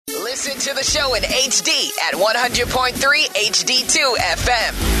Listen to the show in HD at 100.3 HD2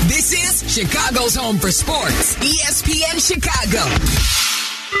 FM. This is Chicago's home for sports, ESPN Chicago.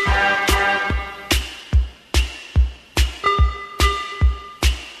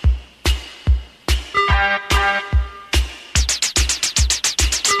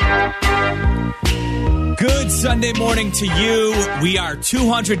 Good Sunday morning to you. We are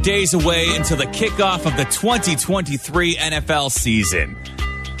 200 days away until the kickoff of the 2023 NFL season.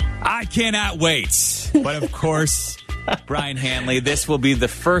 I cannot wait. But of course, Brian Hanley, this will be the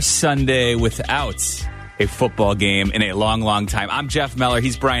first Sunday without a football game in a long, long time. I'm Jeff Meller.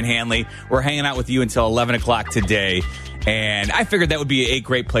 He's Brian Hanley. We're hanging out with you until 11 o'clock today. And I figured that would be a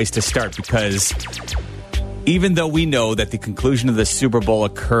great place to start because even though we know that the conclusion of the Super Bowl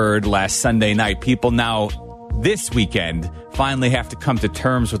occurred last Sunday night, people now this weekend finally have to come to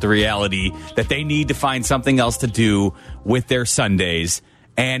terms with the reality that they need to find something else to do with their Sundays.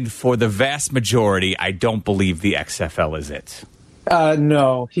 And for the vast majority, I don't believe the XFL is it.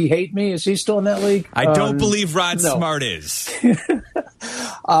 No. He hate me? Is he still in that league? I don't believe Rod Smart is.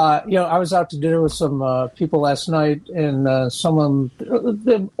 I was out to dinner with some people last night, and some of them,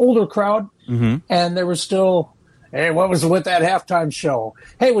 the older crowd, and they were still, hey, what was with that halftime show?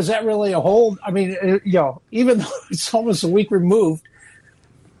 Hey, was that really a hold? I mean, even though it's almost a week removed,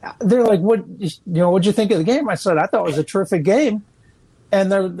 they're like, what'd you think of the game? I said, I thought it was a terrific game. And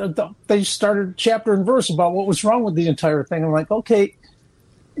they started chapter and verse about what was wrong with the entire thing. I'm like, okay,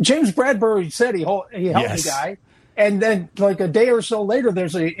 James Bradbury said he helped the guy. And then like a day or so later,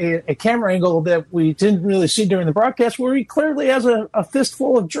 there's a camera angle that we didn't really see during the broadcast where he clearly has a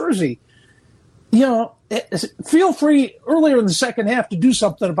fistful of jersey. Feel free earlier in the second half to do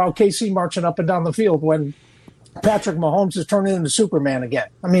something about KC marching up and down the field when Patrick Mahomes is turning into Superman again.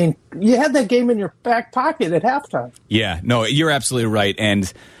 I mean, you had that game in your back pocket at halftime. Yeah, no, you're absolutely right.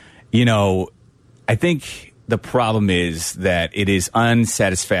 And, I think the problem is that it is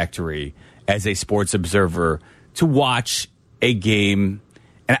unsatisfactory as a sports observer to watch a game,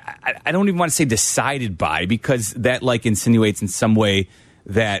 and I don't even want to say decided by, because that insinuates in some way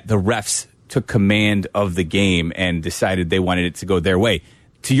that the refs took command of the game and decided they wanted it to go their way.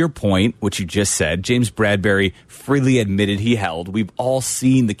 To your point, which you just said, James Bradbury freely admitted he held. We've all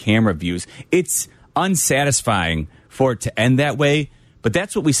seen the camera views. It's unsatisfying for it to end that way, but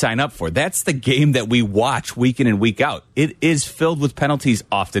that's what we sign up for. That's the game that we watch week in and week out. It is filled with penalties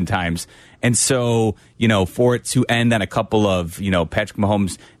oftentimes. And so, for it to end on a couple of, Patrick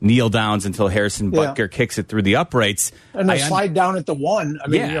Mahomes kneel downs until Harrison Butker kicks it through the uprights. And they slide down at the one. I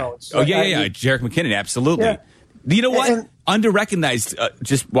mean, it's Jerick McKinnon, absolutely. Yeah. You know what? Under-recognized,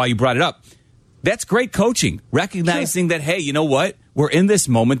 just while you brought it up, that's great coaching. Recognizing that, hey, you know what? We're in this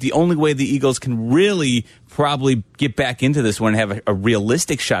moment. The only way the Eagles can really probably get back into this one and have a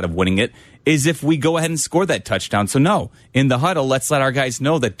realistic shot of winning it is if we go ahead and score that touchdown. So, no, in the huddle, let's let our guys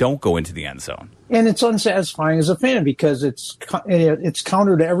know that don't go into the end zone. And it's unsatisfying as a fan because it's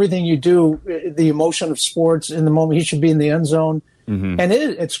counter to everything you do, the emotion of sports in the moment. He should be in the end zone. Mm-hmm. And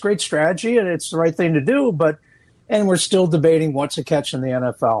it's great strategy, and it's the right thing to do, and we're still debating what's a catch in the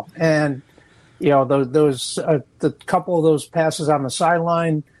NFL. And, the couple of those passes on the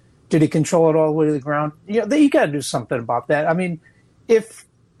sideline, did he control it all the way to the ground? You got to do something about that. I mean, if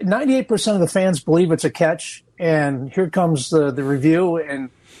 98% of the fans believe it's a catch and here comes the review and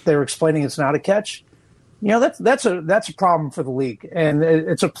they're explaining it's not a catch, that's a problem for the league. And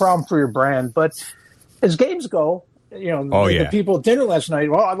it's a problem for your brand. But as games go, the people at dinner last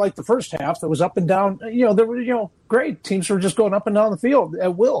night, well, I liked the first half. That was up and down. There were, great. Teams were just going up and down the field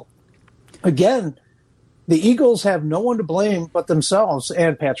at will. Again, the Eagles have no one to blame but themselves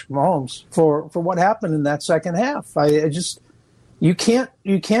and Patrick Mahomes for what happened in that second half. You can't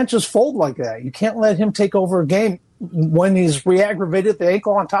just fold like that. You can't let him take over a game when he's re-aggravated the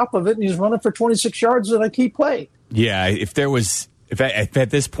ankle on top of it and he's running for 26 yards in a key play. Yeah, if at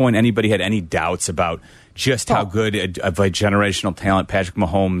this point anybody had any doubts about just how good of a generational talent Patrick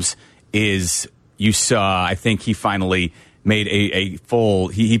Mahomes is, you saw, I think he finally made a full,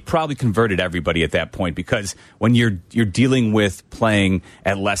 he probably converted everybody at that point, because when you're dealing with playing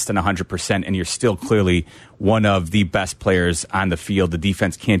at less than 100% and you're still clearly one of the best players on the field, the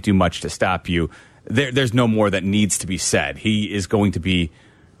defense can't do much to stop you. There's no more that needs to be said. He is going to be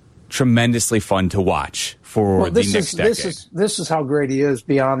tremendously fun to watch for the next decade. This is how great he is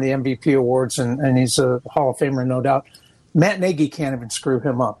beyond the MVP awards, and he's a Hall of Famer, no doubt. Matt Nagy can't even screw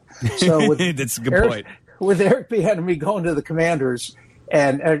him up. So that's a good point. With Eric Bieniemy going to the Commanders,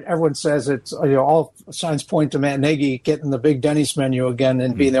 And everyone says it's, all signs point to Matt Nagy getting the big Denny's menu again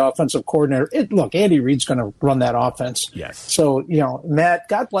and being the offensive coordinator. Look, Andy Reid's going to run that offense. Yes. So, Matt,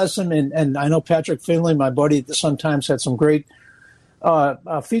 God bless him. And I know Patrick Finley, my buddy at the Sun-Times, had some great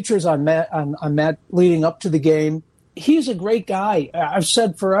features on Matt leading up to the game. He's a great guy. I've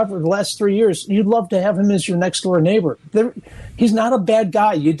said forever, the last 3 years, you'd love to have him as your next-door neighbor. He's not a bad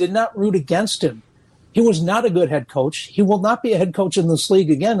guy. You did not root against him. He was not a good head coach. He will not be a head coach in this league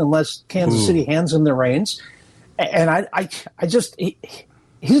again unless Kansas City hands him the reins. And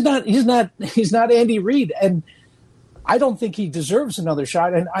he's not Andy Reid, and I don't think he deserves another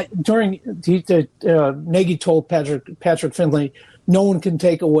shot. And Nagy told Patrick Finley, no one can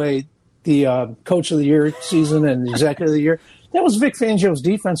take away the Coach of the Year season and the Executive of the Year. That was Vic Fangio's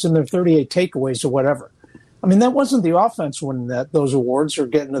defense in their 38 takeaways or whatever. I mean, that wasn't the offense winning those awards or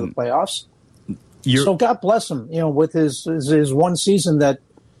getting to the playoffs. So God bless him, with his one season that,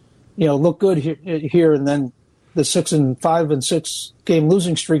 looked good here, and then the 5 and 6 game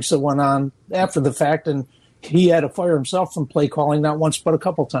losing streaks that went on after the fact, and he had to fire himself from play calling not once but a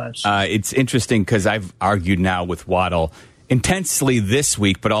couple times. It's interesting because I've argued now with Waddle intensely this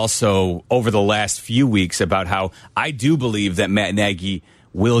week, but also over the last few weeks about how I do believe that Matt Nagy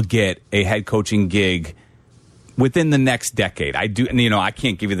will get a head coaching gig within the next decade. I do, and I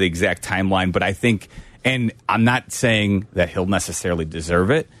can't give you the exact timeline, but I think, and I'm not saying that he'll necessarily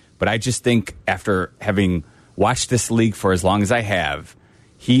deserve it, but I just think after having watched this league for as long as I have,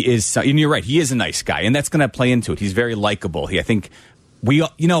 he is, and you're right, he is a nice guy, and that's going to play into it. He's very likable. I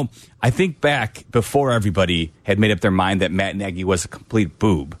think back before everybody had made up their mind that Matt Nagy was a complete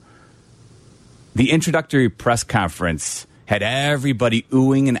boob. The introductory press conference had everybody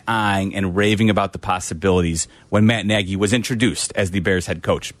oohing and eyeing and raving about the possibilities when Matt Nagy was introduced as the Bears head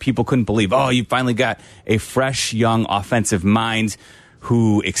coach. People couldn't believe, you finally got a fresh, young offensive mind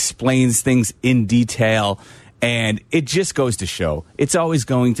who explains things in detail. And it just goes to show it's always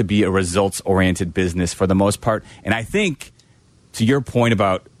going to be a results-oriented business for the most part. And I think, to your point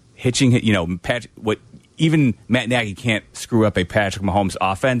about hitching, even Matt Nagy can't screw up a Patrick Mahomes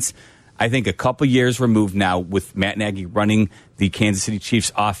offense. I think a couple years removed now with Matt Nagy running the Kansas City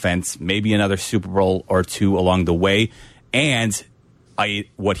Chiefs offense, maybe another Super Bowl or two along the way. And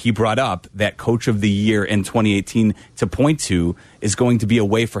what he brought up, that Coach of the Year in 2018 to point to, is going to be a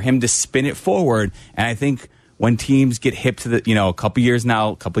way for him to spin it forward. And I think when teams get hip to the, a couple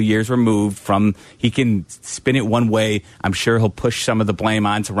years removed from, he can spin it one way. I'm sure he'll push some of the blame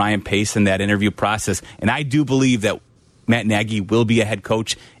onto Ryan Pace in that interview process. And I do believe that Matt Nagy will be a head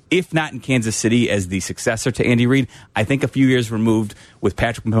coach, if not in Kansas City as the successor to Andy Reid. I think a few years removed with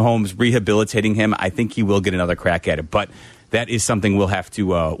Patrick Mahomes rehabilitating him, I think he will get another crack at it. But that is something we'll have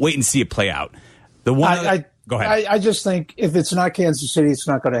to wait and see it play out. Go ahead. I just think if it's not Kansas City, it's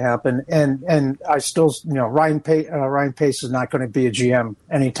not going to happen. And I still, Ryan Pace is not going to be a GM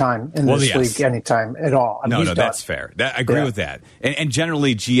anytime in this league, anytime at all. That's fair. I agree with that. And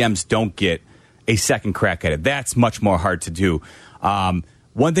generally, GMs don't get a second crack at it. That's much more hard to do.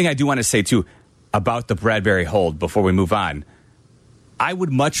 One thing I do want to say, too, about the Bradbury hold before we move on, I would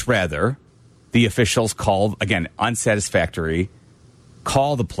much rather the officials call, again, unsatisfactory,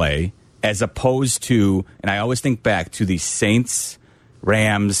 call the play, as opposed to, and I always think back to the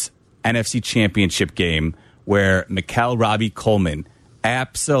Saints-Rams NFC Championship game where Mikel Robbie-Coleman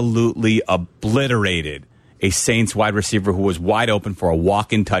absolutely obliterated a Saints wide receiver who was wide open for a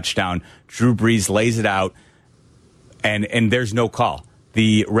walk-in touchdown. Drew Brees lays it out, and there's no call.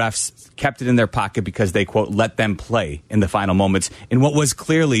 The refs kept it in their pocket because they, quote, let them play in the final moments in what was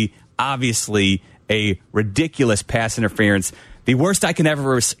clearly, obviously, a ridiculous pass interference. The worst I can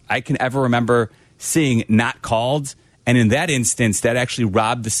ever remember seeing not called, and in that instance, that actually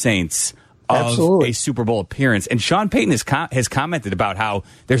robbed the Saints of a Super Bowl appearance. And Sean Payton has commented about how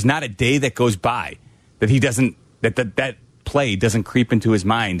there's not a day that goes by that he doesn't that play doesn't creep into his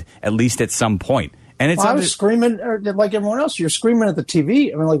mind, at least at some point. And I was screaming like everyone else. You're screaming at the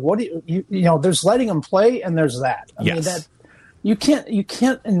TV. I mean, like, what do you there's letting them play, and there's that. I mean, that you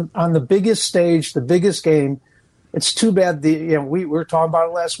can't on the biggest stage, the biggest game. It's too bad we were talking about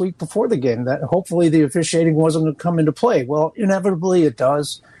it last week before the game that hopefully the officiating wasn't going to come into play. Well, inevitably it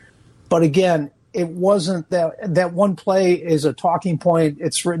does. But again, it wasn't that one play is a talking point.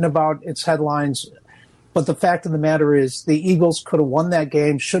 It's written about, it's headlines. But the fact of the matter is the Eagles could have won that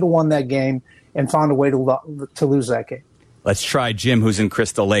game, should have won that game, and found a way to lose that game. Let's try Jim, who's in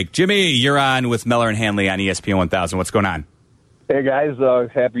Crystal Lake. Jimmy, you're on with Miller and Hanley on ESPN 1000. What's going on? Hey, guys.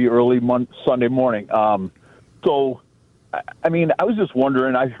 Happy early Sunday morning. So, I mean, I was just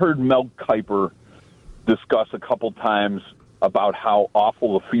wondering, I heard Mel Kiper discuss a couple times about how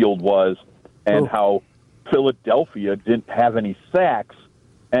awful the field was and how Philadelphia didn't have any sacks,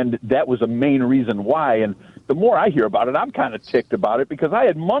 and that was a main reason why. And the more I hear about it, I'm kind of ticked about it because I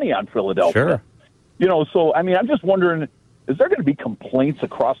had money on Philadelphia. Sure. So, I mean, I'm just wondering, is there going to be complaints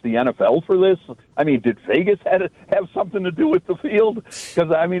across the NFL for this? I mean, did Vegas have something to do with the field?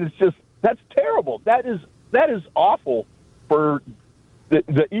 Because, I mean, that's terrible. That is awful for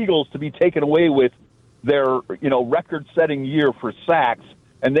the Eagles to be taken away with their, record-setting year for sacks,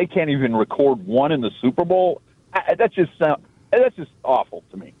 and they can't even record one in the Super Bowl. That's just awful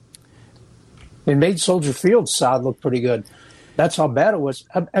to me. It made Soldier Field sod look pretty good. That's how bad it was.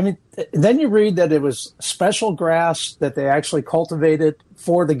 I mean, then you read that it was special grass that they actually cultivated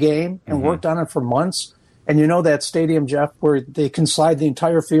for the game and worked on it for months. And you know that stadium, Jeff, where they can slide the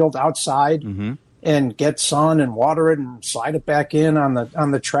entire field outside and get sun and water it and slide it back in on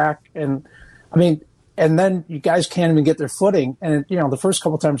the track. And I mean, and then you guys can't even get their footing. And the first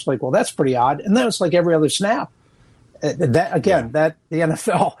couple of times, like, well, that's pretty odd. And then it's like every other snap. That the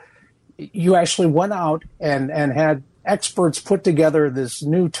NFL, you actually went out and had experts put together this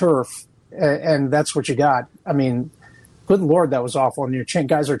new turf, and that's what you got. I mean, good Lord, that was awful. And your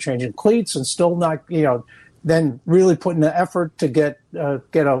guys are changing cleats and still not, then really putting the effort to get a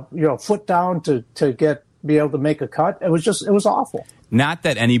foot down to be able to make a cut. It was awful. Not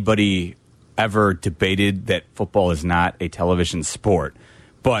that anybody ever debated that football is not a television sport,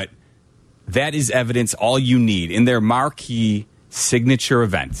 but that is evidence all you need in their marquee signature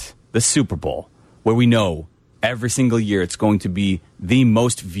event, the Super Bowl, where we know every single year it's going to be the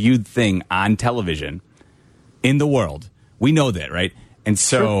most viewed thing on television in the world. We know that, right? And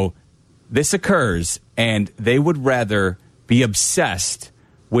so this occurs, and they would rather be obsessed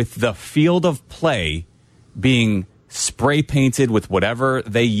with the field of play being spray painted with whatever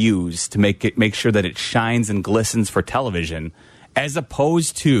they use to make sure that it shines and glistens for television, as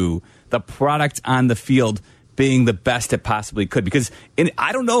opposed to the product on the field being the best it possibly could. Because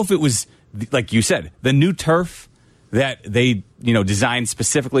I don't know if it was, like you said, the new turf that they designed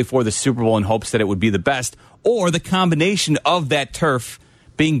specifically for the Super Bowl in hopes that it would be the best, or the combination of that turf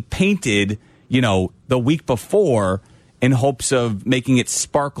being painted the week before in hopes of making it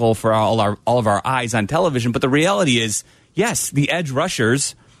sparkle for all of our eyes on television. But the reality is, yes, the edge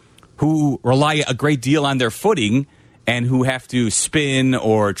rushers, who rely a great deal on their footing and who have to spin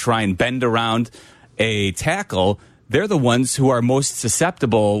or try and bend around a tackle, they're the ones who are most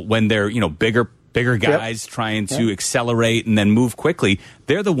susceptible when they're bigger guys trying to accelerate and then move quickly.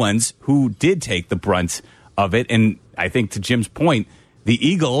 They're the ones who did take the brunt of it. And I think, to Jim's point, the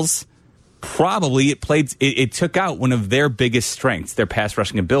Eagles probably it took out one of their biggest strengths, their pass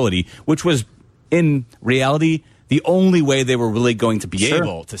rushing ability, which was in reality the only way they were really going to be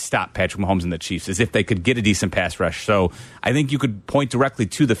able to stop Patrick Mahomes and the Chiefs, is if they could get a decent pass rush. So I think you could point directly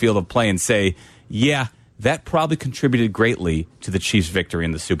to the field of play and say, yeah, that probably contributed greatly to the Chiefs' victory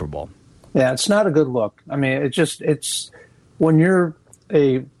in the Super Bowl. Yeah, it's not a good look. I mean, it's when you're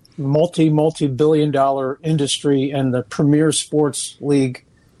a multi-billion-dollar industry and the premier sports league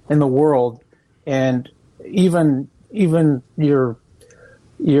in the world, and even your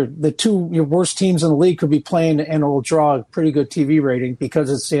worst teams in the league could be playing and it will draw a pretty good TV rating because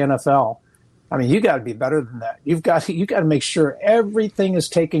it's the NFL. I mean, you got to be better than that. You got to make sure everything is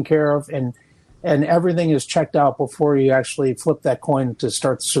taken care of and everything is checked out before you actually flip that coin to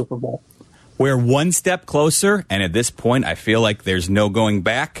start the Super Bowl. We're one step closer, and at this point, I feel like there's no going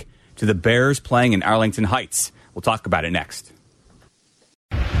back, to the Bears playing in Arlington Heights. We'll talk about it next.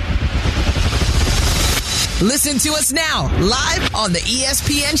 Listen to us now, live on the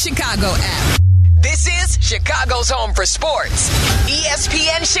ESPN Chicago app. This is Chicago's home for sports,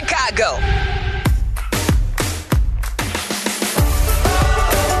 ESPN Chicago.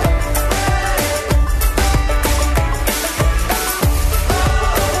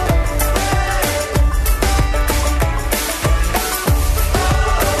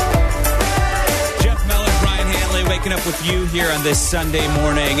 Waking up with you here on this Sunday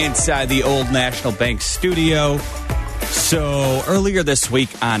morning inside the Old National Bank studio. So earlier this week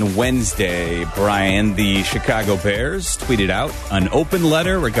on Wednesday, Brian, the Chicago Bears tweeted out an open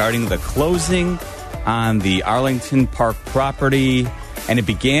letter regarding the closing on the Arlington Park property. And it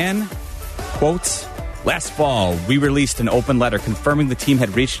began, quote, "Last fall, we released an open letter confirming the team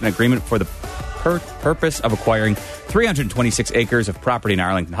had reached an agreement for the purpose of acquiring 326 acres of property in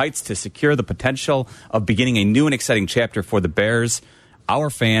Arlington Heights to secure the potential of beginning a new and exciting chapter for the Bears, our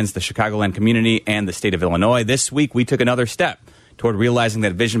fans, the Chicagoland community, and the state of Illinois. This week, we took another step toward realizing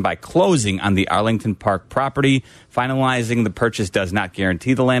that vision by closing on the Arlington Park property. Finalizing the purchase does not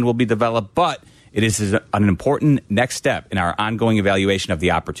guarantee the land will be developed, but it is an important next step in our ongoing evaluation of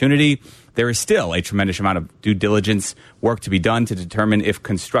the opportunity. There is still a tremendous amount of due diligence work to be done to determine if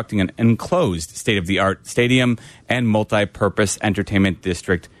constructing an enclosed state-of-the-art stadium and multi-purpose entertainment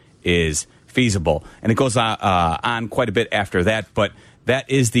district is feasible. And it goes on quite a bit after that, but that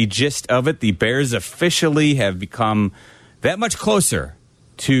is the gist of it. The Bears officially have become that much closer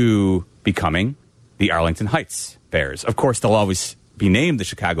to becoming the Arlington Heights Bears. Of course, they'll always be named the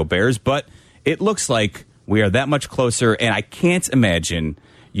Chicago Bears, but it looks like we are that much closer, and I can't imagine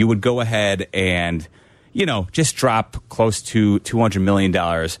you would go ahead and, just drop close to $200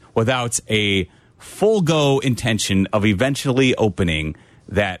 million without a full-go intention of eventually opening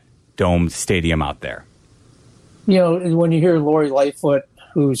that domed stadium out there. When you hear Lori Lightfoot,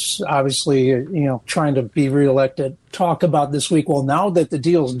 who's obviously, trying to be reelected, talk about this week, well, now that the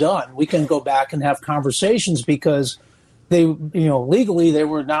deal's done, we can go back and have conversations because they, legally they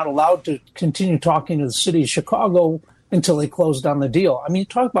were not allowed to continue talking to the city of Chicago until they closed on the deal. I mean,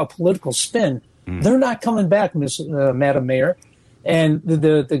 talk about political spin. They're not coming back, Madam Mayor. And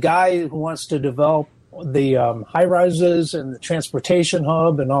the guy who wants to develop the high-rises and the transportation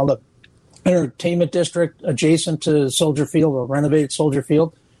hub and all the entertainment district adjacent to Soldier Field or renovated Soldier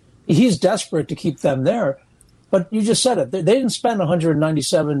Field, he's desperate to keep them there. But you just said it. They didn't spend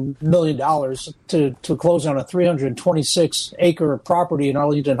 $197 million to close on a 326-acre property in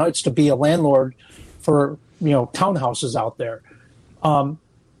Arlington Heights to be a landlord for townhouses out there.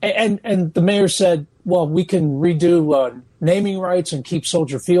 And the mayor said, well, we can redo naming rights and keep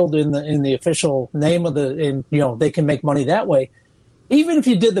Soldier Field in the official name of they can make money that way. Even if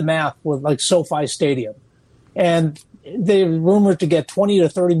you did the math with like SoFi Stadium, and they're rumored to get $20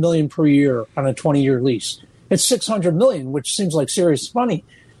 to $30 million per year on a 20-year lease, it's $600 million, which seems like serious money.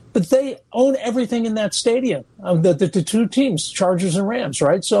 But they own everything in that stadium. The two teams, Chargers and Rams,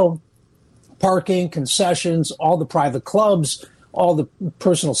 right? So parking, concessions, all the private clubs, all the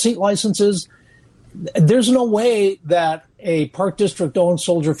personal seat licenses. There's no way that a Park District-owned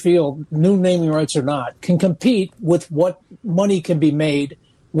Soldier Field, new naming rights or not, can compete with what money can be made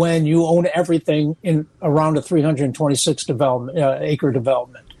when you own everything in around a 326-acre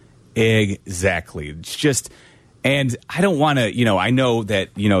development. Exactly. It's just, and I don't want to, I know that,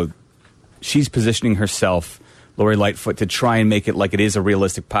 she's positioning herself, Lori Lightfoot, to try and make it like it is a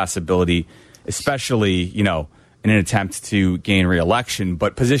realistic possibility, especially, in an attempt to gain re-election,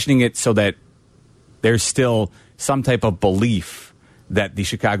 but positioning it so that there's still some type of belief that the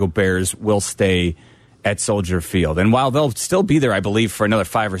Chicago Bears will stay at Soldier Field. And while they'll still be there, I believe, for another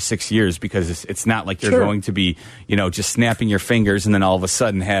 5 or 6 years, because it's not like you're going to be, just snapping your fingers and then all of a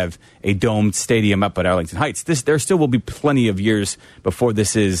sudden have a domed stadium up at Arlington Heights. There still will be plenty of years before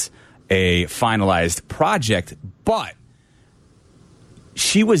this is a finalized project, but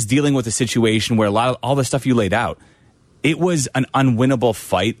she was dealing with a situation where all the stuff you laid out, it was an unwinnable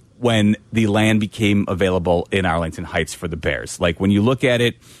fight when the land became available in Arlington Heights for the Bears. Like, when you look at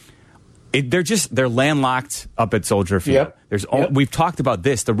it, they're landlocked up at Soldier Field. Yep. We've talked about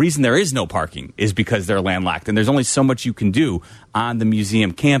this. The reason there is no parking is because they're landlocked, and there's only so much you can do on the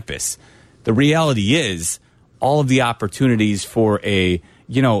museum campus. The reality is, all of the opportunities for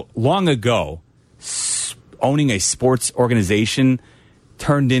long ago, owning a sports organization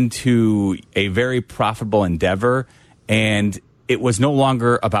turned into a very profitable endeavor, and it was no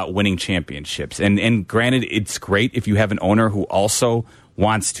longer about winning championships. And granted, it's great if you have an owner who also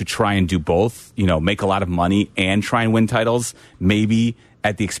wants to try and do both, make a lot of money and try and win titles, maybe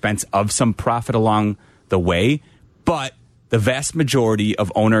at the expense of some profit along the way. But the vast majority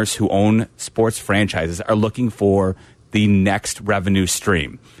of owners who own sports franchises are looking for the next revenue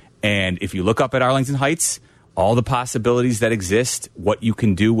stream. And if you look up at Arlington Heights, all the possibilities that exist, what you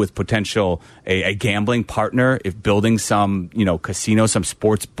can do with potential a gambling partner, if building some casino, some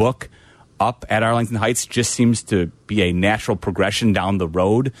sports book up at Arlington Heights just seems to be a natural progression down the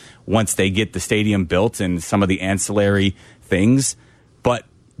road once they get the stadium built and some of the ancillary things. But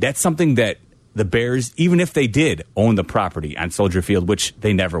that's something that the Bears, even if they did own the property on Soldier Field, which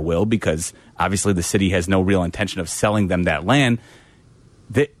they never will because obviously the city has no real intention of selling them that land,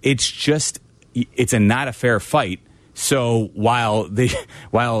 it's not a fair fight. So while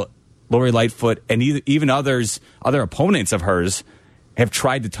Lori Lightfoot and even other opponents of hers have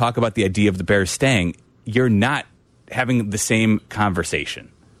tried to talk about the idea of the Bears staying, you're not having the same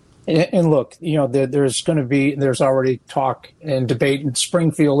conversation. And look, there's already talk and debate in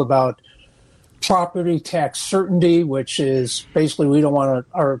Springfield about property tax certainty, which is basically we don't want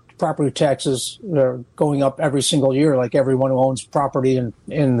our property taxes going up every single year, like everyone who owns property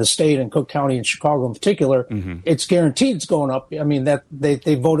in the state and Cook County and Chicago in particular. Mm-hmm. It's guaranteed it's going up. I mean, that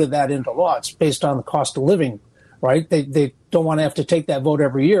they voted that into law. It's based on the cost of living, right? They don't want to have to take that vote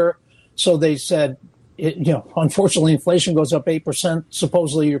every year. So they said, unfortunately, inflation goes up 8%.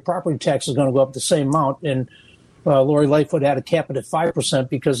 Supposedly your property tax is going to go up the same amount. And Lori Lightfoot had to cap it at 5%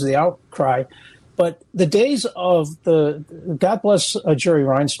 because of the outcry. But the days of God bless Jerry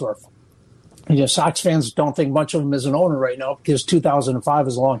Reinsdorf. Sox fans don't think much of him as an owner right now because 2005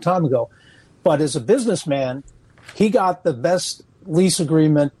 is a long time ago. But as a businessman, he got the best lease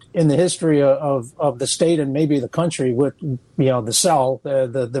agreement in the history of the state and maybe the country with, the sell,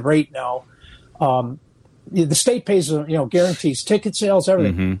 the rate now. The state pays, guarantees ticket sales,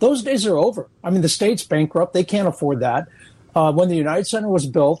 everything. Mm-hmm. Those days are over. I mean, the state's bankrupt. They can't afford that. When the United Center was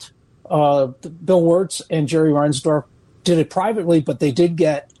built, Bill Wirtz and Jerry Reinsdorf did it privately, but they did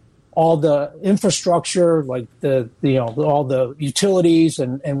get all the infrastructure, like all the utilities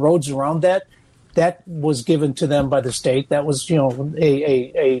and roads around that. That was given to them by the state. That was,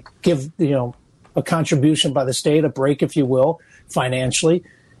 a contribution by the state, a break, if you will, financially.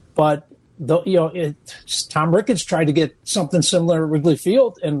 But Tom Ricketts tried to get something similar at Wrigley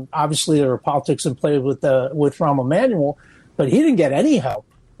Field, and obviously there were politics in play with Rahm Emanuel, but he didn't get any help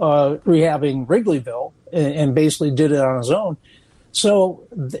rehabbing Wrigleyville, and basically did it on his own. So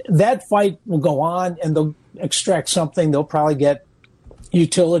that fight will go on, and they'll extract something. They'll probably get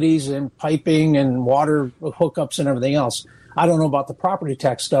utilities and piping and water hookups and everything else. I don't know about the property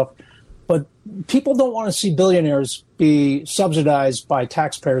tax stuff, but people don't want to see billionaires be subsidized by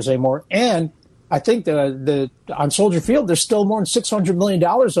taxpayers anymore. And I think on Soldier Field, there's still more than $600 million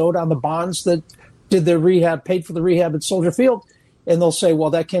owed on the bonds that did the rehab, paid for the rehab at Soldier Field. And they'll say,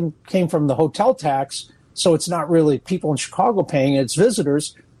 well, that came from the hotel tax, so it's not really people in Chicago paying it, it's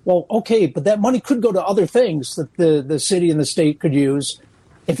visitors. Well, okay, but that money could go to other things that the city and the state could use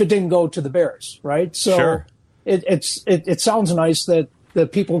if it didn't go to the Bears, right? So sure. It sounds nice that the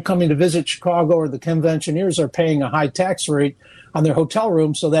people coming to visit Chicago or the conventioneers are paying a high tax rate on their hotel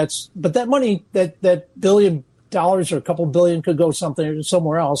room. But that money, that $1 billion or a couple billion could go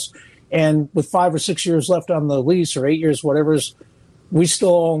somewhere else. And with 5 or 6 years left on the lease, or 8 years, whatever, we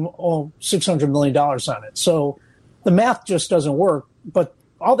still own $600 million on it. So the math just doesn't work. But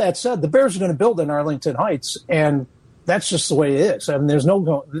all that said, the Bears are going to build in Arlington Heights, and that's just the way it is. I mean,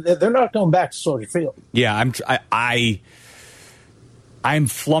 they're not going back to Soldier Field. Yeah, I'm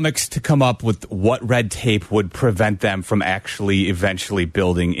flummoxed to come up with what red tape would prevent them from actually eventually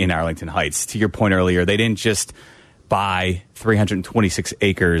building in Arlington Heights. To your point earlier, they didn't just buy 326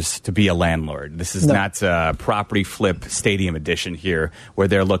 acres to be a landlord. This is not a property flip stadium edition here, where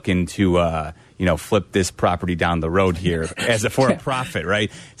they're looking to flip this property down the road here for a profit, right?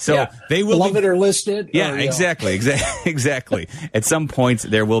 So they will love it or list it. Yeah, exactly. At some point,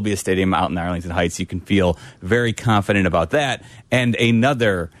 there will be a stadium out in Arlington Heights. You can feel very confident about that. And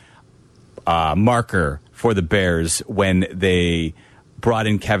another marker for the Bears when they brought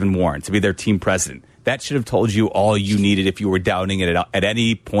in Kevin Warren to be their team president. That should have told you all you needed if you were doubting it at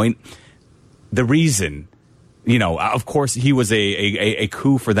any point. The reason, of course, he was a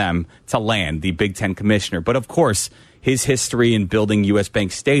coup for them to land the Big Ten commissioner. But, of course, his history in building U.S.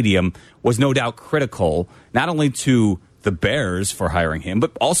 Bank Stadium was no doubt critical, not only to the Bears for hiring him,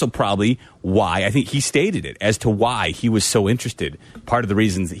 but also probably why, I think he stated it, as to why he was so interested. Part of the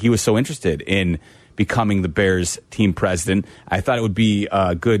reasons that he was so interested in becoming the Bears team president. I thought it would be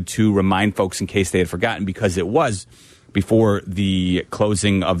good to remind folks in case they had forgotten, because it was before the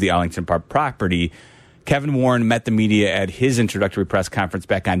closing of the Arlington Park property. Kevin Warren met the media at his introductory press conference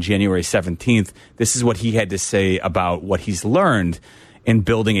back on January 17th. This is what he had to say about what he's learned in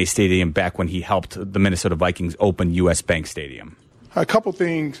building a stadium back when he helped the Minnesota Vikings open U.S. Bank Stadium. A couple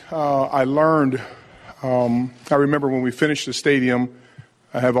things I learned. I remember when we finished the stadium,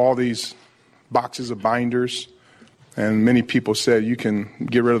 I have all these boxes of binders, and many people said, you can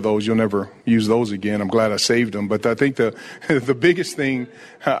get rid of those, you'll never use those again. I'm glad I saved them. But I think the biggest thing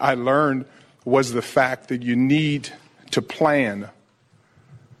I learned was the fact that you need to plan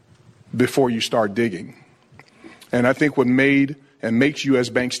before you start digging. And I think what made and makes U.S.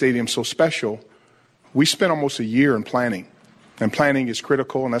 Bank Stadium so special, we spent almost a year in planning. And planning is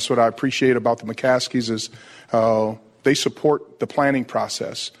critical, and that's what I appreciate about the McCaskies is they support the planning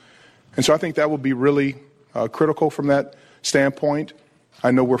process. And so I think that will be really critical from that standpoint.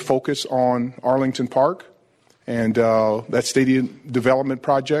 I know we're focused on Arlington Park and that stadium development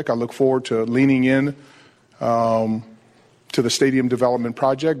project. I look forward to leaning in to the stadium development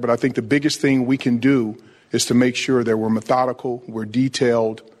project, but I think the biggest thing we can do is to make sure that we're methodical, we're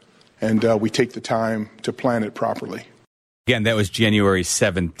detailed, and we take the time to plan it properly. Again, that was January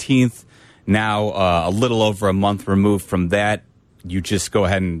 17th. Now, a little over a month removed from that, you just go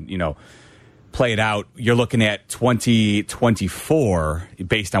ahead and, play it out. You're looking at 2024,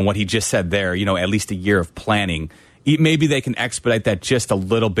 based on what he just said there, at least a year of planning. Maybe they can expedite that just a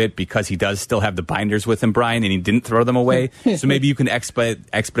little bit because he does still have the binders with him, Brian, and he didn't throw them away. So maybe you can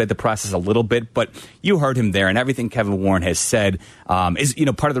expedite the process a little bit. But you heard him there, and everything Kevin Warren has said is,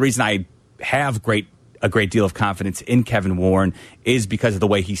 part of the reason I have a great deal of confidence in Kevin Warren is because of the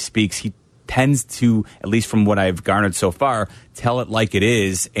way he speaks. He tends to, at least from what I've garnered so far, tell it like it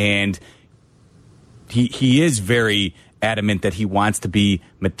is, and he is very adamant that he wants to be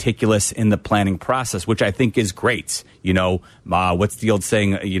meticulous in the planning process, which I think is great. What's the old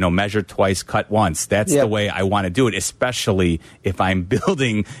saying? Measure twice, cut once. That's the way I want to do it, especially if I'm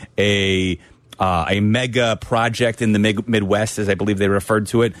building a mega project in the Midwest, as I believe they referred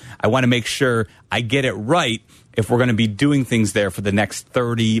to it. I want to make sure I get it right if we're going to be doing things there for the next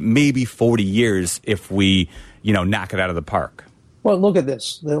 30, maybe 40 years if we, knock it out of the park. Well, look at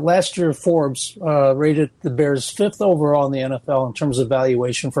this. The last year, Forbes rated the Bears 5th overall in the NFL in terms of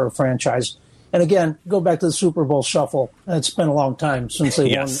valuation for a franchise. And again, go back to the Super Bowl shuffle. It's been a long time since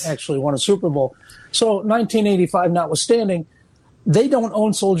they actually won a Super Bowl. So 1985 notwithstanding, they don't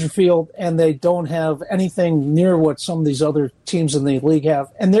own Soldier Field, and they don't have anything near what some of these other teams in the league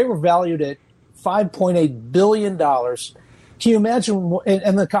have. And they were valued at $5.8 billion. Can you imagine?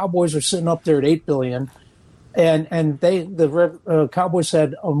 And the Cowboys are sitting up there at $8 billion. And the Cowboys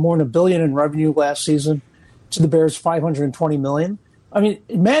had more than $1 billion in revenue last season. To the Bears, $520 million. I mean,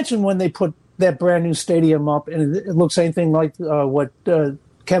 imagine when they put that brand new stadium up, and it looks anything like what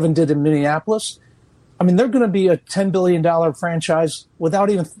Kevin did in Minneapolis. I mean, they're going to be a $10 billion franchise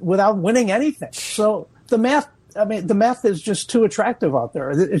without winning anything. So the math is just too attractive out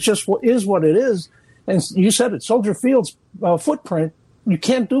there. It's just is what it is. And you said it, Soldier Field's footprint, you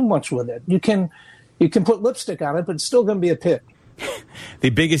can't do much with it. You can put lipstick on it, but it's still going to be a pit.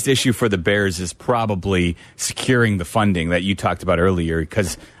 The biggest issue for the Bears is probably securing the funding that you talked about earlier,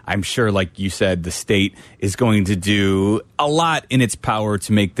 because I'm sure, like you said, the state is going to do a lot in its power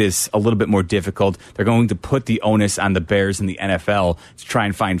to make this a little bit more difficult. They're going to put the onus on the Bears and the NFL to try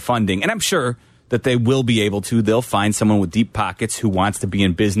and find funding. And I'm sure that they will be able to. They'll find someone with deep pockets who wants to be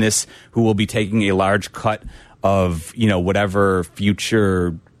in business, who will be taking a large cut of, whatever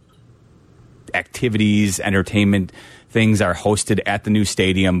future activities, entertainment things are hosted at the new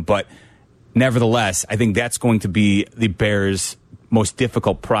stadium. But nevertheless, I think that's going to be the Bears' most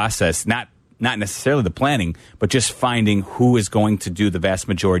difficult process, not necessarily the planning, but just finding who is going to do the vast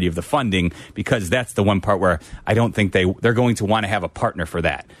majority of the funding, because that's the one part where I don't think they're going to want to have a partner for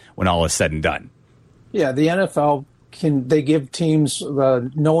that when all is said and done. Yeah, the NFL they give teams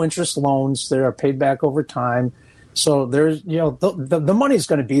no interest loans that are paid back over time. So there's, the money's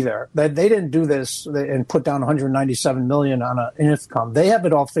going to be there. They didn't do this and put down $197 million on an income. They have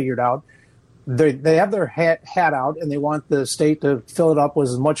it all figured out. They have their hat out, and they want the state to fill it up with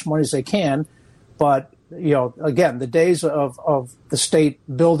as much money as they can. But again, the days of the state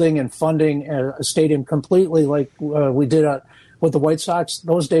building and funding a stadium completely like we did with the White Sox,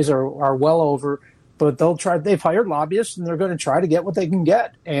 those days are well over. But they've hired lobbyists, and they're going to try to get what they can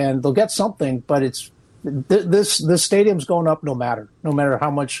get, and they'll get something. But this stadium's going up no matter how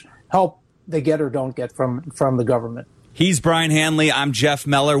much help they get or don't get from the government. He's Brian Hanley. I'm Jeff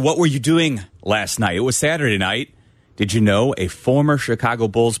Meller. What were you doing last night? It was Saturday night. Did you know a former Chicago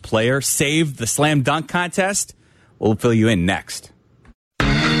Bulls player saved the slam dunk contest? We'll fill you in next.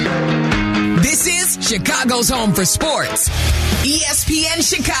 This is Chicago's home for sports. ESPN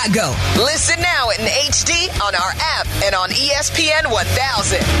Chicago. Listen now in HD on our app and on ESPN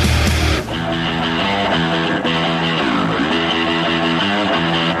 1000.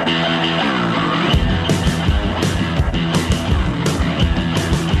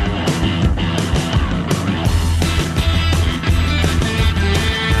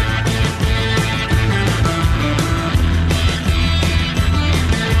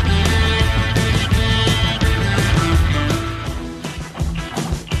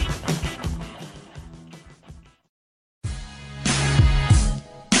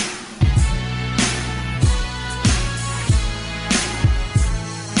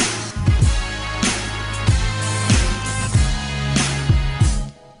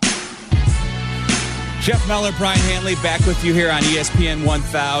 Jeff Meller, Brian Hanley, back with you here on ESPN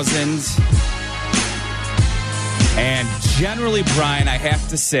 1000. And generally, Brian, I have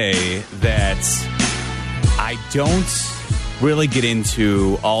to say that I don't really get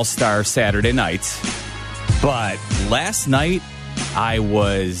into All-Star Saturday nights, but last night I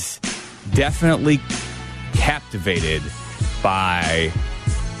was definitely captivated by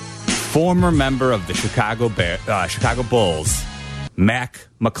former member of the Chicago Bulls, Mac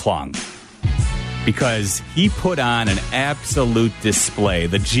McClung, because he put on an absolute display.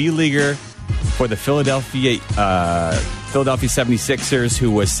 The G Leaguer for the Philadelphia 76ers,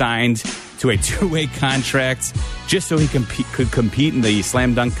 who was signed to a two-way contract just so he could compete in the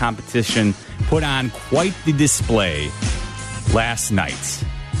slam dunk competition, put on quite the display last night,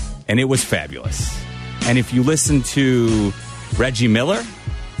 and it was fabulous. And if you listen to Reggie Miller,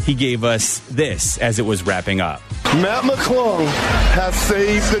 he gave us this as it was wrapping up. Matt McClung has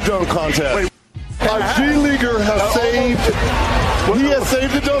saved the dunk contest. A G-Leaguer has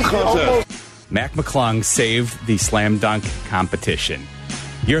saved the dunk contest. Mac McClung saved the slam dunk competition.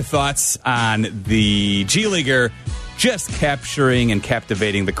 Your thoughts on the G-Leaguer just capturing and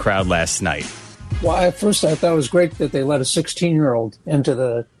captivating the crowd last night? Well, at first I thought it was great that they let a 16-year-old into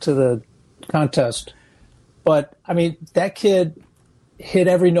the contest. But, I mean, that kid hit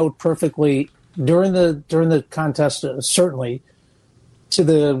every note perfectly during the contest, certainly, to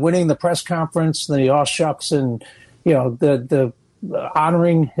the winning the press conference, the aw shucks, and, you know, the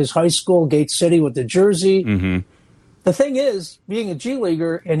honoring his high school, Gate City, with the jersey. Mm-hmm. The thing is, being a G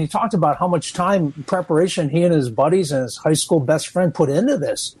Leaguer, and he talked about how much time preparation he and his buddies and his high school best friend put into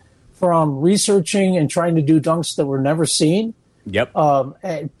this, from researching and trying to do dunks that were never seen. Yep.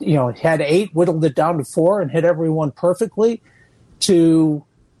 You know, had 8, whittled it down to 4, and hit everyone perfectly, to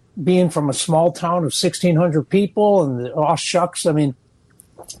being from a small town of 1,600 people and the aw shucks. I mean,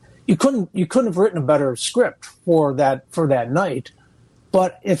 you couldn't have written a better script for that night.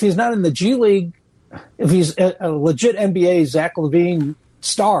 But if he's not in the G League, if he's a legit NBA Zach LaVine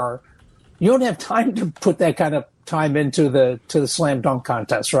star, you don't have time to put that kind of time into the slam dunk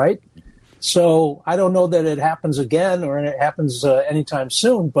contest, right? So I don't know that it happens again or it happens anytime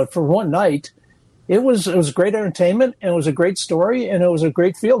soon. But for one night, it was great entertainment, and it was a great story, and it was a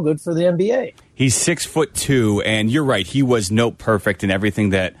great feel good for the NBA. He's 6'2", and you're right. He was note perfect in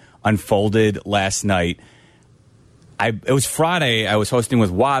everything that unfolded last night. It was Friday. I was hosting with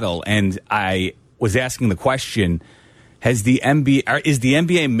Waddle, and I was asking the question: is the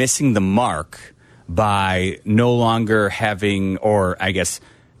NBA missing the mark by no longer having, or I guess,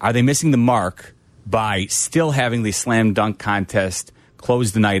 are they missing the mark by still having the slam dunk contest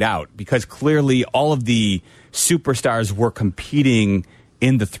close the night out? Because clearly all of the superstars were competing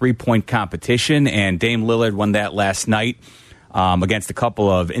in the three-point competition, and Dame Lillard won that last night against a couple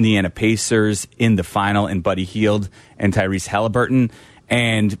of Indiana Pacers in the final, and Buddy Hield and Tyrese Halliburton.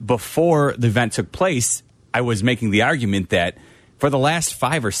 And before the event took place, I was making the argument that for the last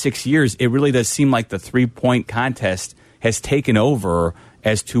 5 or 6 years, it really does seem like the three-point contest has taken over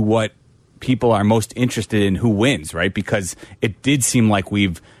as to what people are most interested in, who wins, right? Because it did seem like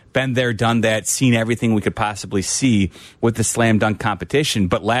we've been there, done that, seen everything we could possibly see with the slam dunk competition.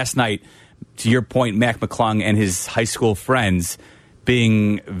 But last night, to your point, Mac McClung and his high school friends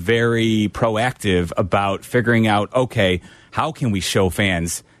being very proactive about figuring out, okay, how can we show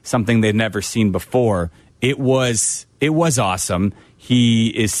fans something they've never seen before? It was awesome. He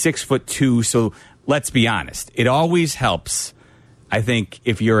is 6'2", so let's be honest. It always helps, I think,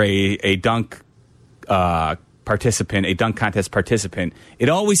 if you're a dunk participant, a dunk contest participant, it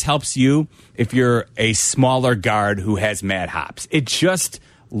always helps you if you're a smaller guard who has mad hops. It just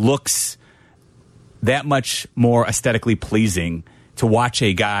looks that much more aesthetically pleasing to watch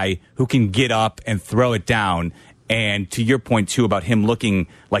a guy who can get up and throw it down. And to your point, too, about him looking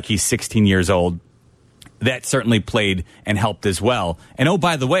like he's 16 years old, that certainly played and helped as well. And, oh,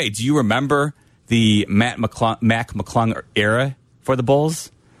 by the way, do you remember the Mac McClung era for the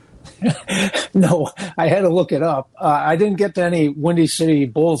Bulls? No, I had to look it up. I didn't get to any Windy City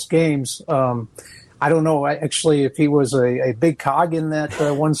Bulls games. I don't know actually if he was a big cog in that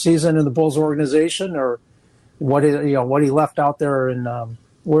one season in the Bulls organization, or what he left out there in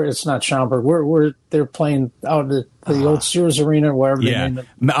where it's not Schaumburg. Where they're playing out at the old Sears Arena, wherever. Yeah,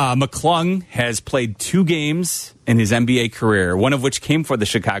 McClung has played 2 games in his NBA career, one of which came for the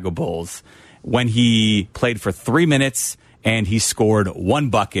Chicago Bulls, when he played for 3 minutes and he scored 1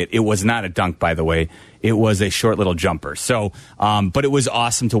 bucket. It was not a dunk, by the way. It was a short little jumper. So, but it was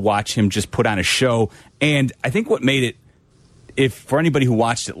awesome to watch him just put on a show. And I think what made it, for anybody who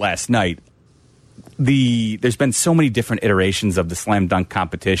watched it last night, there's been so many different iterations of the slam dunk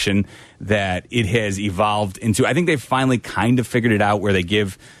competition that it has evolved into. I think they've finally kind of figured it out, where they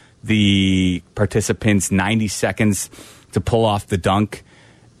give the participants 90 seconds to pull off the dunk.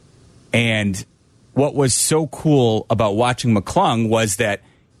 And what was so cool about watching McClung was that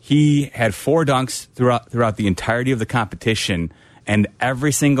he had 4 dunks throughout the entirety of the competition, and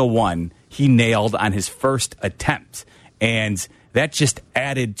every single one he nailed on his first attempt. And that just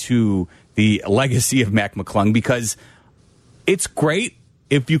added to the legacy of Mac McClung, because it's great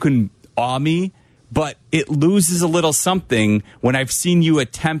if you can awe me, but it loses a little something when I've seen you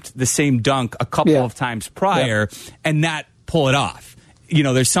attempt the same dunk a couple of times prior and not pull it off. You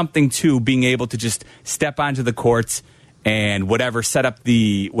know, there's something to being able to just step onto the courts and set up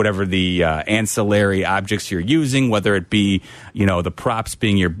the ancillary objects you're using, whether it be, you know, the props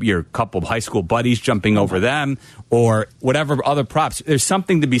being your couple of high school buddies jumping over them, or whatever other props. There's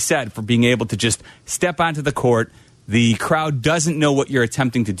something to be said for being able to just step onto the court. The crowd doesn't know what you're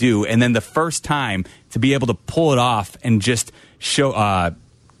attempting to do, and then the first time to be able to pull it off and just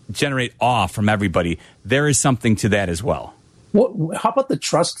generate awe from everybody, there is something to that as well. How about the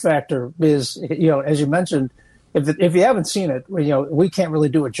trust factor? Is, you know, as you mentioned, if you haven't seen it, you know, we can't really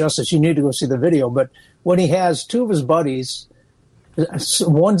do it justice. You need to go see the video. But when he has 2 of his buddies,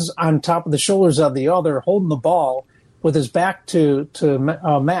 one's on top of the shoulders of the other, holding the ball with his back to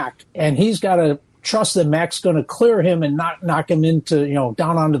Mac, and he's got to trust that Mac's going to clear him and not knock him into, you know,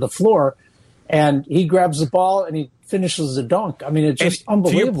 down onto the floor. And he grabs the ball and he finishes the dunk. I mean, it's just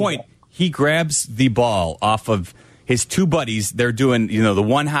unbelievable. To your point, he grabs the ball off of his 2 buddies. They're doing, you know, the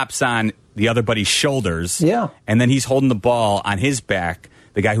one hops on the other buddy's shoulders. Yeah. And then he's holding the ball on his back,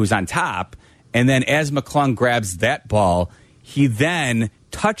 the guy who's on top. And then as McClung grabs that ball, he then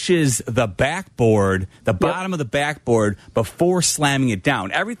touches the backboard, the bottom of the backboard, before slamming it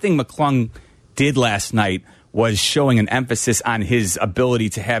down. Everything McClung did last night was showing an emphasis on his ability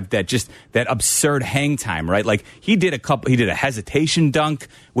to have that absurd hang time, right? Like he did a hesitation dunk,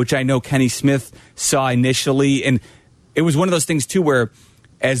 which I know Kenny Smith saw initially. And it was one of those things too, where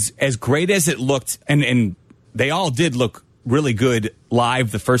as great as it looked, and they all did look really good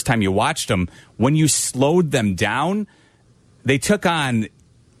live the first time you watched them, when you slowed them down, they took on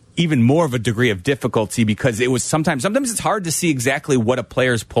even more of a degree of difficulty, because it was sometimes it's hard to see exactly what a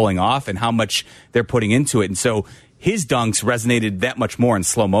player's pulling off and how much they're putting into it. And so his dunks resonated that much more in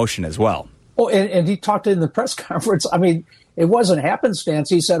slow motion as well. Oh, and he talked in the press conference. I mean, it wasn't happenstance.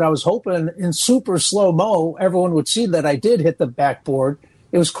 He said, I was hoping in super slow-mo everyone would see that I did hit the backboard.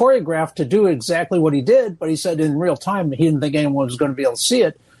 It was choreographed to do exactly what he did, but he said in real time he didn't think anyone was going to be able to see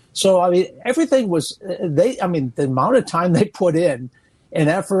it. So, I mean, everything was the amount of time they put in and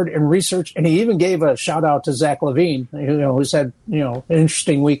effort and research, and he even gave a shout out to Zach LaVine, you know, who's had, you know, an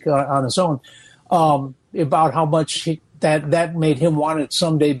interesting week on his own, about how much that made him want to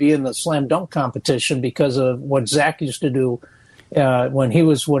someday be in the slam dunk competition because of what Zach used to do when he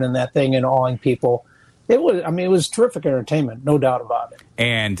was winning that thing and awing people. It was terrific entertainment, no doubt about it.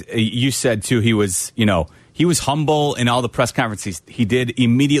 And you said too, he was humble in all the press conferences he did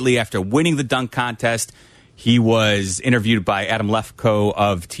immediately after winning the dunk contest. He was interviewed by Adam Lefkoe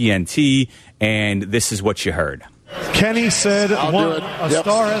of TNT, and this is what you heard. Kenny said, 1, a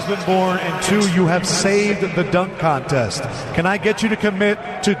star has been born, and 2, you have saved the dunk contest. Can I get you to commit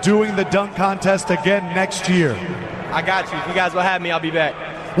to doing the dunk contest again next year? I got you. If you guys will have me, I'll be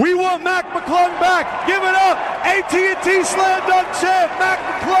back. We want Mac McClung back. Give it up. AT&T Slam Dunk Champ, Mac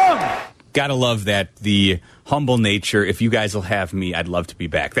McClung. Gotta love that, the humble nature. If you guys will have me, I'd love to be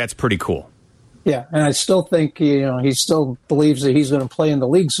back. That's pretty cool. Yeah, and I still think, you know, he still believes that he's going to play in the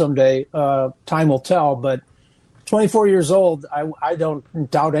league someday. Time will tell, but 24 years old, I don't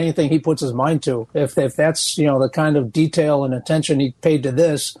doubt anything he puts his mind to. If that's, you know, the kind of detail and attention he paid to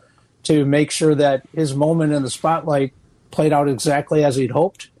this to make sure that his moment in the spotlight played out exactly as he'd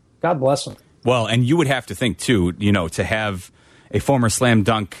hoped, God bless him. Well, and you would have to think, too, you know, to have a former slam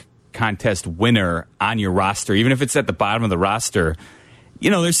dunk contest winner on your roster, even if it's at the bottom of the roster, you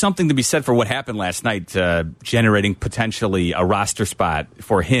know, there's something to be said for what happened last night, generating potentially a roster spot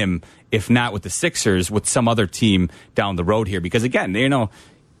for him, if not with the Sixers, with some other team down the road here. Because, again, you know,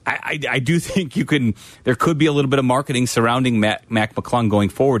 I do think there could be a little bit of marketing surrounding Mac McClung going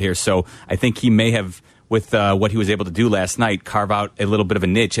forward here. So I think he may have, with what he was able to do last night, carve out a little bit of a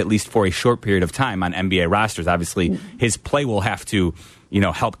niche, at least for a short period of time on NBA rosters. Obviously, his play will have to, you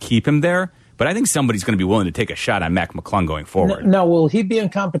know, help keep him there. But I think somebody's going to be willing to take a shot on Mac McClung going forward. Now, will he be in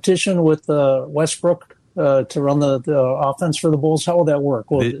competition with Westbrook to run the offense for the Bulls? How will that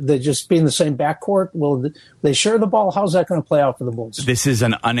work? Will they just be in the same backcourt? Will they share the ball? How's that going to play out for the Bulls? This is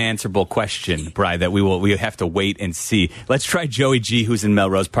an unanswerable question, Bri, that we have to wait and see. Let's try Joey G, who's in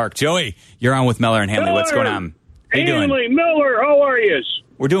Melrose Park. Joey, you're on with Miller and Hanley. What's going on? How you doing? Hanley, Miller, how are you?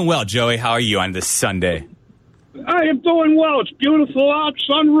 We're doing well, Joey. How are you on this Sunday? I am doing well. It's beautiful out.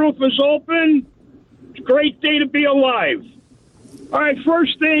 Sunroof is open. great day to be alive. All right,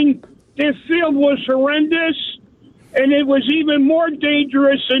 first thing, this field was horrendous, and it was even more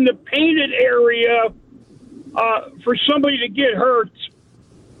dangerous in the painted area for somebody to get hurt.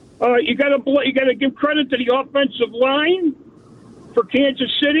 You got to give credit to the offensive line for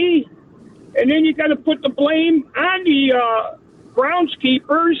Kansas City, and then you got to put the blame on the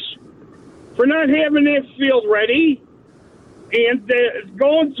groundskeepers for not having that field ready. And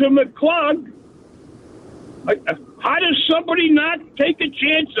going to McClung, how does somebody not take a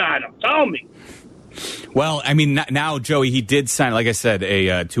chance on him? Tell me. Well, I mean, now, Joey, he did sign, like I said,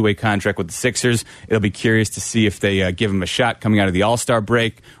 a two-way contract with the Sixers. It'll be curious to see if they give him a shot coming out of the All-Star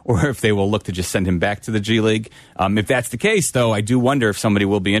break or if they will look to just send him back to the G League. If that's the case, though, I do wonder if somebody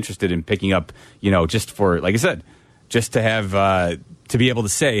will be interested in picking up, just for, like I said, just to have to be able to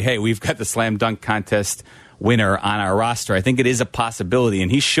say, hey, we've got the slam dunk contest winner on our roster. I think it is a possibility, and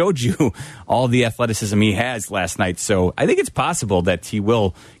he showed you all the athleticism he has last night. So I think it's possible that he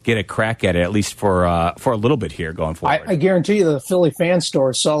will get a crack at it, at least for a little bit here going forward. I guarantee you the Philly fan store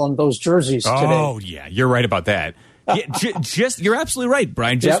is selling those jerseys today. Oh, yeah, you're right about that. Yeah, you're absolutely right,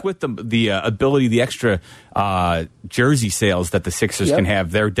 Brian. Just with the ability, the extra jersey sales that the Sixers can have,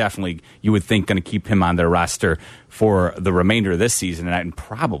 they're definitely, you would think, going to keep him on their roster for the remainder of this season. And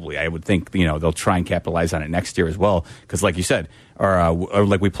probably, I would think, they'll try and capitalize on it next year as well. Because like you said, or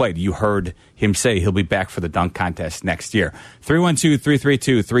like we played, you heard him say he'll be back for the dunk contest next year.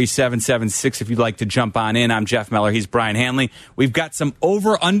 312-332-3776 if you'd like to jump on in. I'm Jeff Meller. He's Brian Hanley. We've got some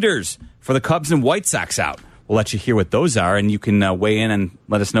over-unders for the Cubs and White Sox out. We'll let you hear what those are, and you can weigh in and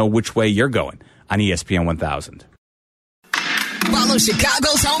let us know which way you're going on ESPN 1000. Follow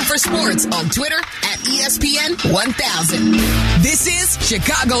Chicago's Home for Sports on Twitter at ESPN 1000. This is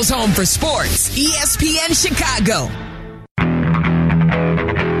Chicago's Home for Sports, ESPN Chicago.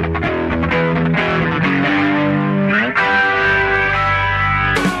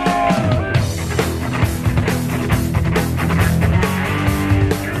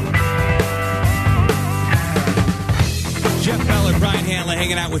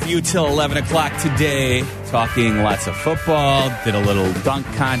 Hanging out with you till 11 o'clock today, talking lots of football, did a little dunk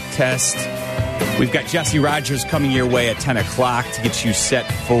contest. We've got Jesse Rogers coming your way at 10 o'clock to get you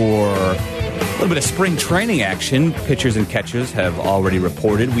set for a little bit of spring training action. Pitchers and catchers have already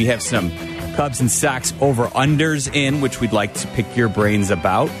reported. We have some Cubs and Sox over-unders in, which we'd like to pick your brains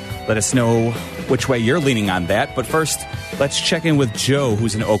about. Let us know which way you're leaning on that. But first, let's check in with Joe,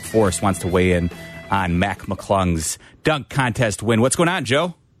 who's in Oak Forest, wants to weigh in on Mac McClung's dunk contest win. What's going on,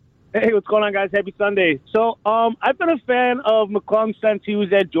 Joe? Hey, what's going on, guys? Happy Sunday. So, I've been a fan of McClung since he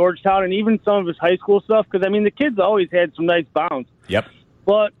was at Georgetown and even some of his high school stuff because, the kid's always had some nice bounce. Yep.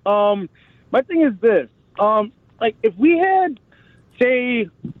 But my thing is this. If we had, say,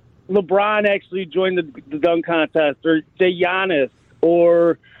 LeBron actually join the dunk contest or, say, Giannis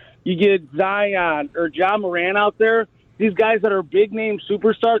or you get Zion or John Moran out there, these guys that are big-name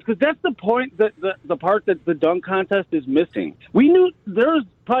superstars, because that's the point, the part that the dunk contest is missing. We knew there's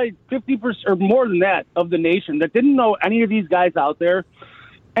probably 50% or more than that of the nation that didn't know any of these guys out there.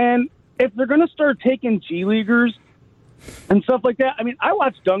 And if they're going to start taking G-Leaguers and stuff like that, I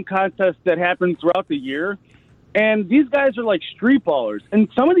watch dunk contests that happen throughout the year, and these guys are like street ballers. And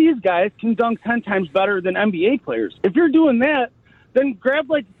some of these guys can dunk 10 times better than NBA players. If you're doing that, then grab,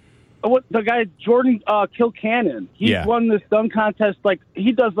 the guy Jordan Kilcannon. He's won this dunk contest.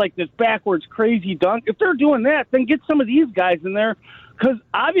 He does this backwards crazy dunk. If they're doing that, then get some of these guys in there, because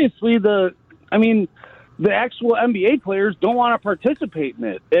obviously the actual NBA players don't want to participate in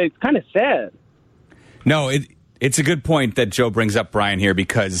it. It's kind of sad. No, it's a good point that Joe brings up, Brian, here,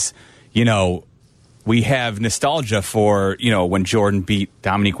 because we have nostalgia for when Jordan beat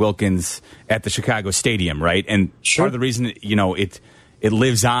Dominique Wilkins at the Chicago Stadium, right? And part of the reason it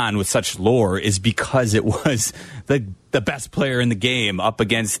lives on with such lore is because it was the best player in the game up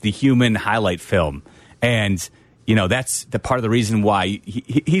against the human highlight film. And, that's the part of the reason why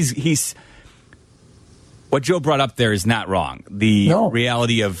he's what Joe brought up there is not wrong. The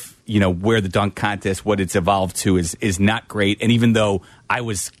reality of, where the dunk contest, what it's evolved to is not great. And even though I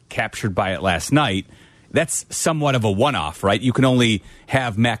was captured by it last night, that's somewhat of a one-off, right? You can only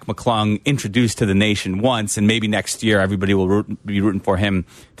have Mac McClung introduced to the nation once, and maybe next year everybody will be rooting for him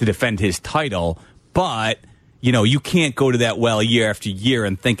to defend his title. But, you can't go to that well year after year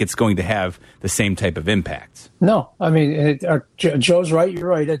and think it's going to have the same type of impact. No, Joe's right. You're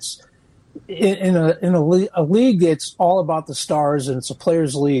right. It's in a league that's all about the stars, and it's a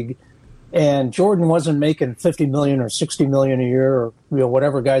players' league. And Jordan wasn't making $50 million or $60 million a year, or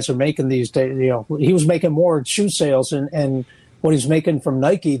whatever guys are making these days. He was making more in shoe sales and what he's making from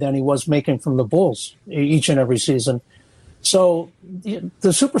Nike than he was making from the Bulls each and every season. So the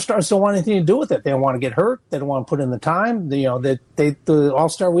superstars don't want anything to do with it. They don't want to get hurt. They don't want to put in the time. The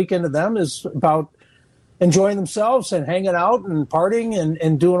All-Star Weekend to them is about enjoying themselves and hanging out and partying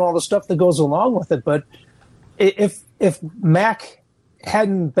and doing all the stuff that goes along with it. But if Mac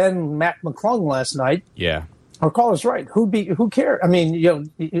hadn't been Mac McClung last night, our caller's right. Who cared? I mean,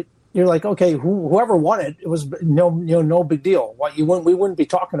 you're like, okay, whoever won it was no big deal. We wouldn't be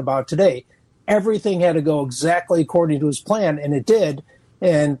talking about it today. Everything had to go exactly according to his plan, and it did.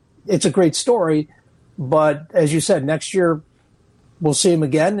 And it's a great story. But as you said, next year we'll see him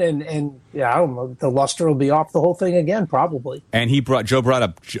again, and I don't know, the luster will be off the whole thing again, probably. And Joe brought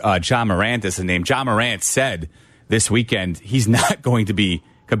up John Morant as a name. John Morant said this weekend he's not going to be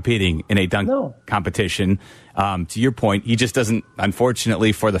competing in a dunk competition. To your point, he just doesn't,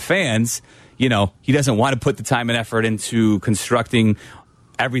 unfortunately for the fans, he doesn't want to put the time and effort into constructing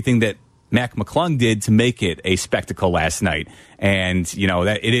everything that Mac McClung did to make it a spectacle last night. And,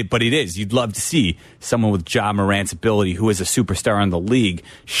 but it is. You'd love to see someone with Ja Morant's ability, who is a superstar in the league,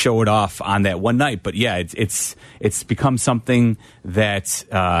 show it off on that one night. But yeah, it's become something that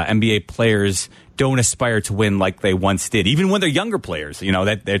NBA players don't aspire to win like they once did, even when they're younger players.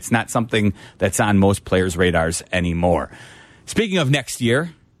 That it's not something that's on most players' radars anymore. Speaking of next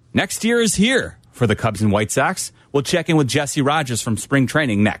year is here for the Cubs and White Sox. We'll check in with Jesse Rogers from spring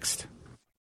training next.